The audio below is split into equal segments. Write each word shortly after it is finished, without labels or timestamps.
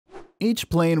Each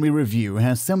plane we review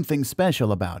has something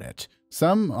special about it.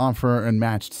 Some offer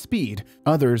unmatched speed,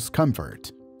 others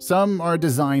comfort. Some are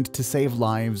designed to save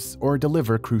lives or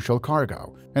deliver crucial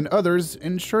cargo, and others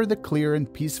ensure the clear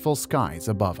and peaceful skies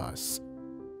above us.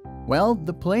 Well,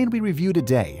 the plane we review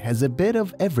today has a bit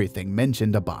of everything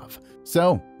mentioned above,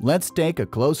 so let's take a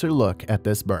closer look at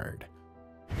this bird.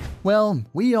 Well,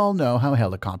 we all know how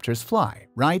helicopters fly,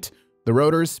 right? The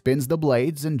rotor spins the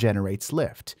blades and generates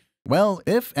lift. Well,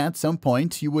 if at some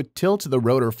point you would tilt the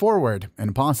rotor forward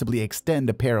and possibly extend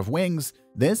a pair of wings,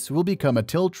 this will become a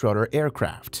tilt-rotor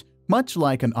aircraft, much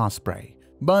like an Osprey.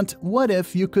 But what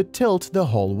if you could tilt the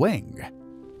whole wing?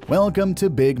 Welcome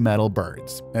to Big Metal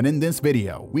Birds, and in this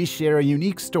video, we share a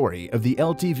unique story of the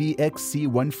LTV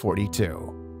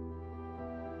XC-142.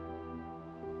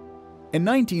 In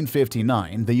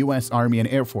 1959, the U.S. Army and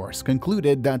Air Force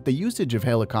concluded that the usage of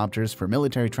helicopters for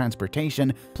military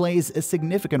transportation plays a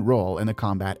significant role in the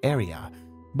combat area,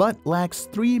 but lacks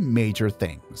three major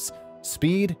things: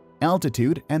 speed,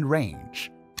 altitude, and range.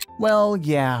 Well,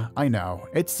 yeah, I know,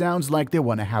 it sounds like they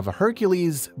want to have a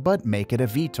Hercules, but make it a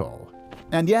VTOL.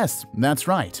 And yes, that's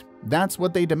right, that's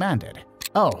what they demanded.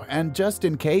 Oh, and just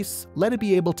in case, let it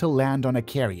be able to land on a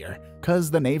carrier,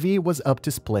 cause the Navy was up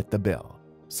to split the bill.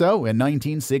 So in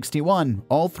 1961,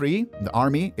 all three, the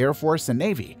Army, Air Force, and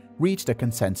Navy, reached a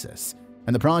consensus,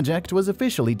 and the project was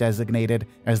officially designated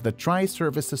as the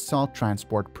Tri-Service Assault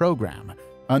Transport Program,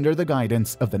 under the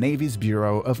guidance of the Navy's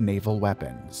Bureau of Naval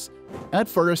Weapons. At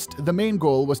first, the main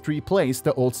goal was to replace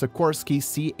the old Sikorsky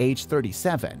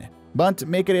CH-37, but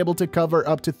make it able to cover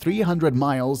up to 300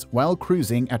 miles while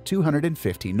cruising at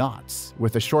 250 knots,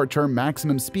 with a short-term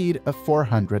maximum speed of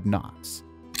 400 knots.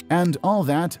 And all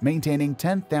that maintaining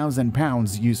 10,000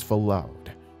 pounds useful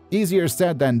load. Easier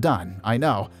said than done, I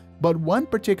know, but one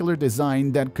particular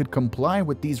design that could comply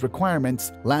with these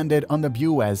requirements landed on the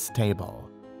Buez table.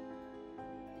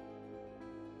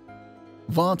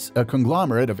 Vought, a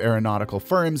conglomerate of aeronautical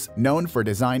firms known for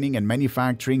designing and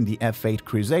manufacturing the F-8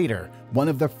 Crusader, one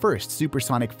of the first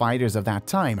supersonic fighters of that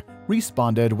time,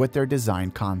 responded with their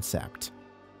design concept.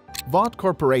 Vought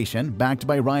Corporation, backed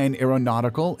by Ryan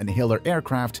Aeronautical and Hiller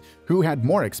Aircraft, who had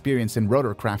more experience in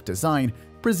rotorcraft design,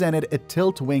 presented a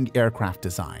tilt-wing aircraft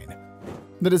design.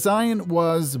 The design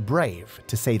was brave,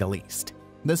 to say the least.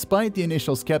 Despite the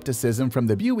initial skepticism from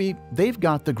the Buey, they've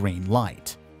got the green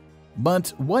light.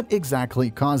 But what exactly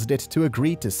caused it to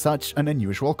agree to such an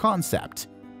unusual concept?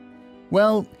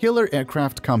 Well, Hiller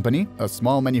Aircraft Company, a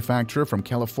small manufacturer from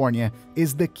California,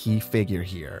 is the key figure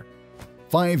here.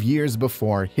 5 years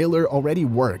before, Hiller already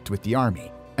worked with the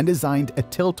Army and designed a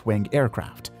tilt-wing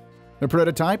aircraft. The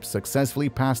prototype successfully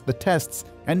passed the tests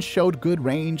and showed good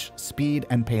range, speed,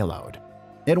 and payload.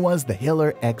 It was the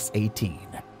Hiller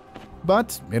X-18.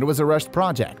 But it was a rushed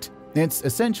project. It's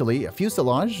essentially a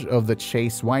fuselage of the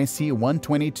Chase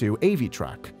YC-122 Avi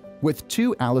truck, with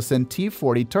two Allison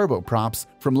T-40 turboprops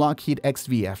from Lockheed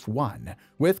XVF-1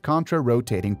 with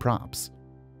contra-rotating props.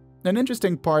 An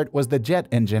interesting part was the jet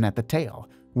engine at the tail,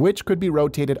 which could be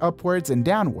rotated upwards and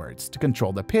downwards to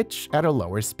control the pitch at a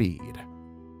lower speed.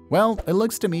 Well, it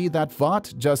looks to me that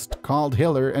Vought just called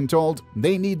Hiller and told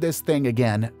they need this thing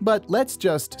again, but let's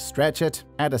just stretch it,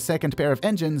 add a second pair of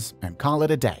engines, and call it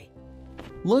a day.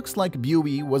 Looks like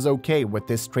Buey was okay with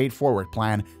this straightforward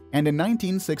plan, and in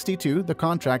 1962 the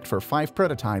contract for 5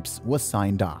 prototypes was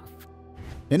signed off.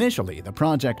 Initially, the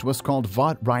project was called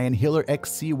Vought Ryan Hiller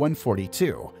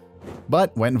XC-142.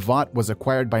 But when Vought was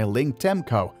acquired by Ling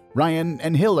Temco, Ryan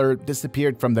and Hiller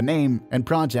disappeared from the name and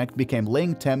project became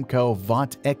Ling Temco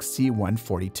Vought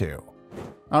XC-142.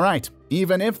 Alright,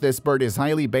 even if this bird is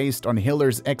highly based on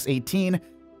Hiller's X-18,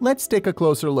 let's take a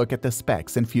closer look at the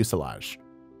specs and fuselage.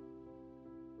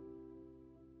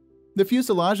 The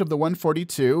fuselage of the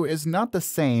 142 is not the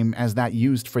same as that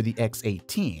used for the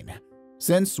X-18.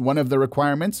 Since one of the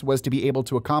requirements was to be able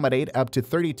to accommodate up to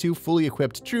 32 fully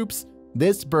equipped troops,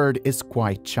 this bird is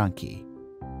quite chunky.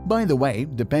 By the way,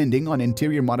 depending on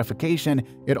interior modification,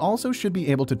 it also should be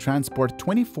able to transport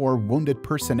 24 wounded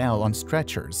personnel on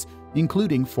stretchers,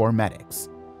 including 4 medics.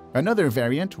 Another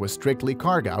variant was strictly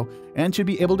cargo and should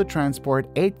be able to transport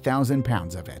 8,000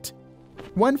 pounds of it.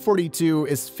 142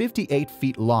 is 58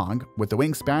 feet long with a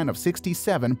wingspan of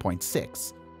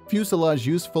 67.6. Fuselage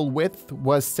useful width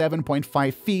was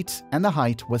 7.5 feet and the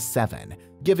height was 7,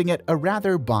 giving it a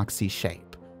rather boxy shape.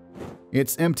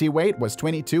 Its empty weight was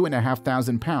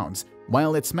 22,500 pounds,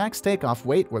 while its max takeoff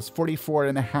weight was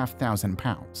 44,500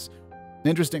 pounds.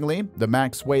 Interestingly, the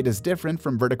max weight is different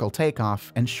from vertical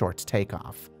takeoff and short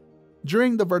takeoff.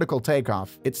 During the vertical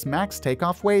takeoff, its max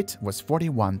takeoff weight was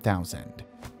 41,000.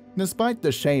 Despite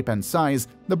the shape and size,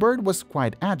 the bird was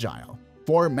quite agile.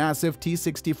 4 massive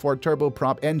T64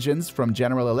 turboprop engines from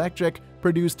General Electric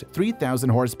produced 3,000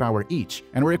 horsepower each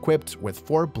and were equipped with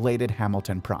 4-bladed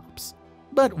Hamilton props.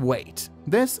 But wait,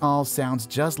 this all sounds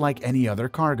just like any other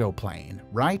cargo plane,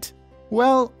 right?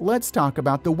 Well, let's talk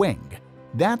about the wing.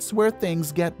 That's where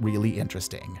things get really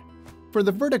interesting. For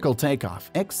the vertical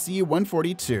takeoff,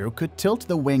 XC-142 could tilt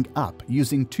the wing up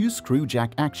using 2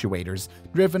 screw-jack actuators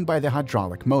driven by the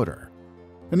hydraulic motor.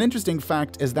 An interesting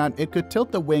fact is that it could tilt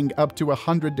the wing up to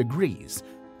 100 degrees,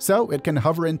 so it can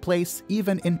hover in place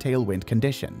even in tailwind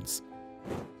conditions.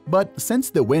 But since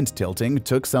the wind tilting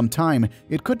took some time,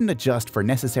 it couldn't adjust for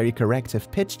necessary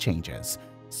corrective pitch changes,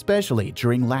 especially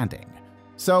during landing.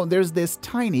 So there's this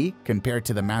tiny, compared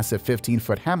to the massive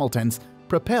 15-foot Hamiltons,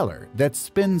 propeller that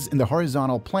spins in the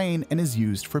horizontal plane and is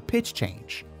used for pitch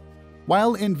change.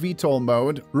 While in VTOL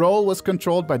mode, roll was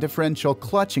controlled by differential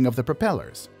clutching of the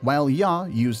propellers, while yaw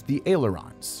used the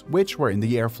ailerons, which were in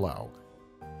the airflow.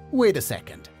 Wait a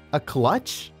second, a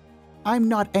clutch? I'm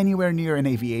not anywhere near an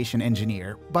aviation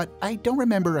engineer, but I don't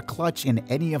remember a clutch in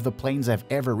any of the planes I've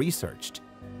ever researched.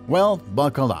 Well,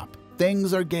 buckle up,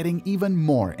 things are getting even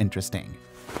more interesting.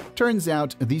 Turns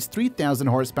out these 3,000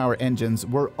 horsepower engines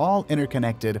were all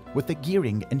interconnected with the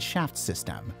gearing and shaft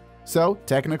system. So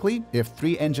technically, if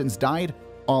 3 engines died,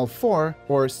 all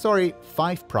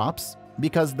 5 props,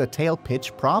 because the tail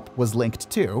pitch prop was linked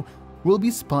too, will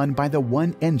be spun by the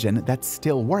one engine that's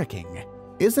still working.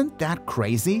 Isn't that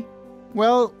crazy?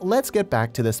 Well, let's get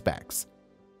back to the specs.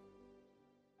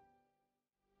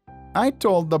 I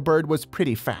told the bird was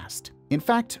pretty fast. In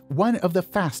fact, one of the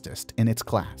fastest in its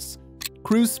class.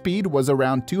 Cruise speed was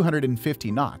around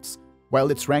 250 knots,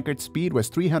 while its record speed was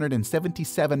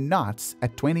 377 knots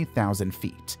at 20,000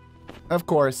 feet. Of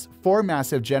course, 4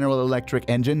 massive General Electric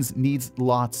engines needs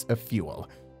lots of fuel,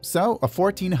 so a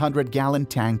 1,400-gallon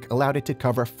tank allowed it to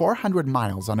cover 400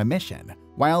 miles on a mission,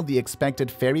 while the expected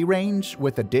ferry range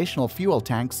with additional fuel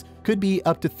tanks could be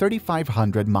up to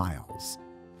 3,500 miles.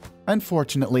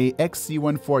 Unfortunately,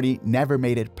 XC-140 never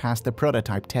made it past the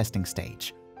prototype testing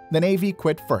stage. The Navy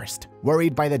quit first,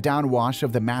 worried by the downwash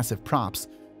of the massive props.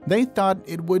 They thought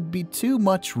it would be too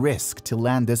much risk to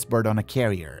land this bird on a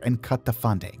carrier and cut the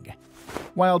funding.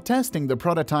 While testing the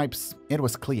prototypes, it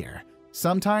was clear.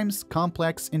 Sometimes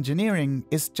complex engineering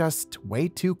is just way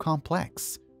too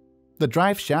complex. The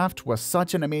drive shaft was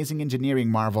such an amazing engineering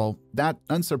marvel that,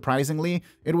 unsurprisingly,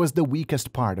 it was the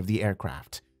weakest part of the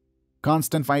aircraft.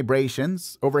 Constant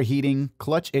vibrations, overheating,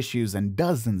 clutch issues, and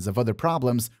dozens of other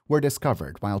problems were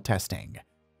discovered while testing.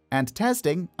 And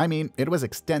testing, I mean, it was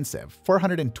extensive,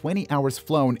 420 hours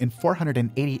flown in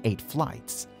 488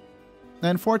 flights.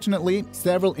 Unfortunately,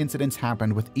 several incidents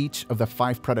happened with each of the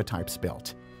 5 prototypes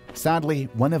built. Sadly,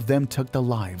 one of them took the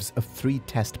lives of 3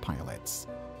 test pilots.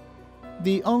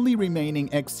 The only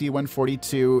remaining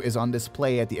XC-142 is on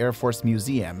display at the Air Force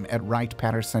Museum at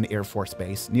Wright-Patterson Air Force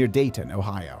Base near Dayton,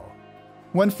 Ohio.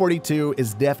 142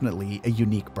 is definitely a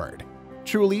unique bird.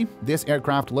 Truly, this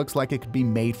aircraft looks like it could be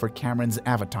made for Cameron's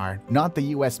Avatar, not the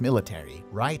US military,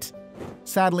 right?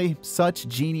 Sadly, such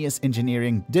genius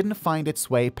engineering didn't find its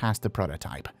way past the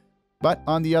prototype. But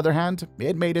on the other hand,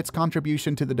 it made its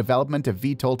contribution to the development of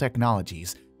VTOL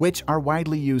technologies, which are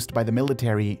widely used by the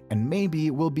military and maybe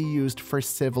will be used for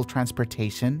civil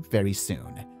transportation very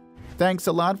soon. Thanks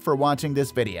a lot for watching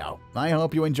this video. I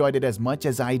hope you enjoyed it as much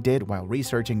as I did while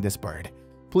researching this bird.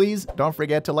 Please don't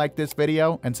forget to like this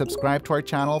video and subscribe to our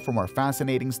channel for more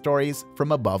fascinating stories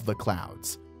from above the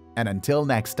clouds. And until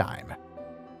next time.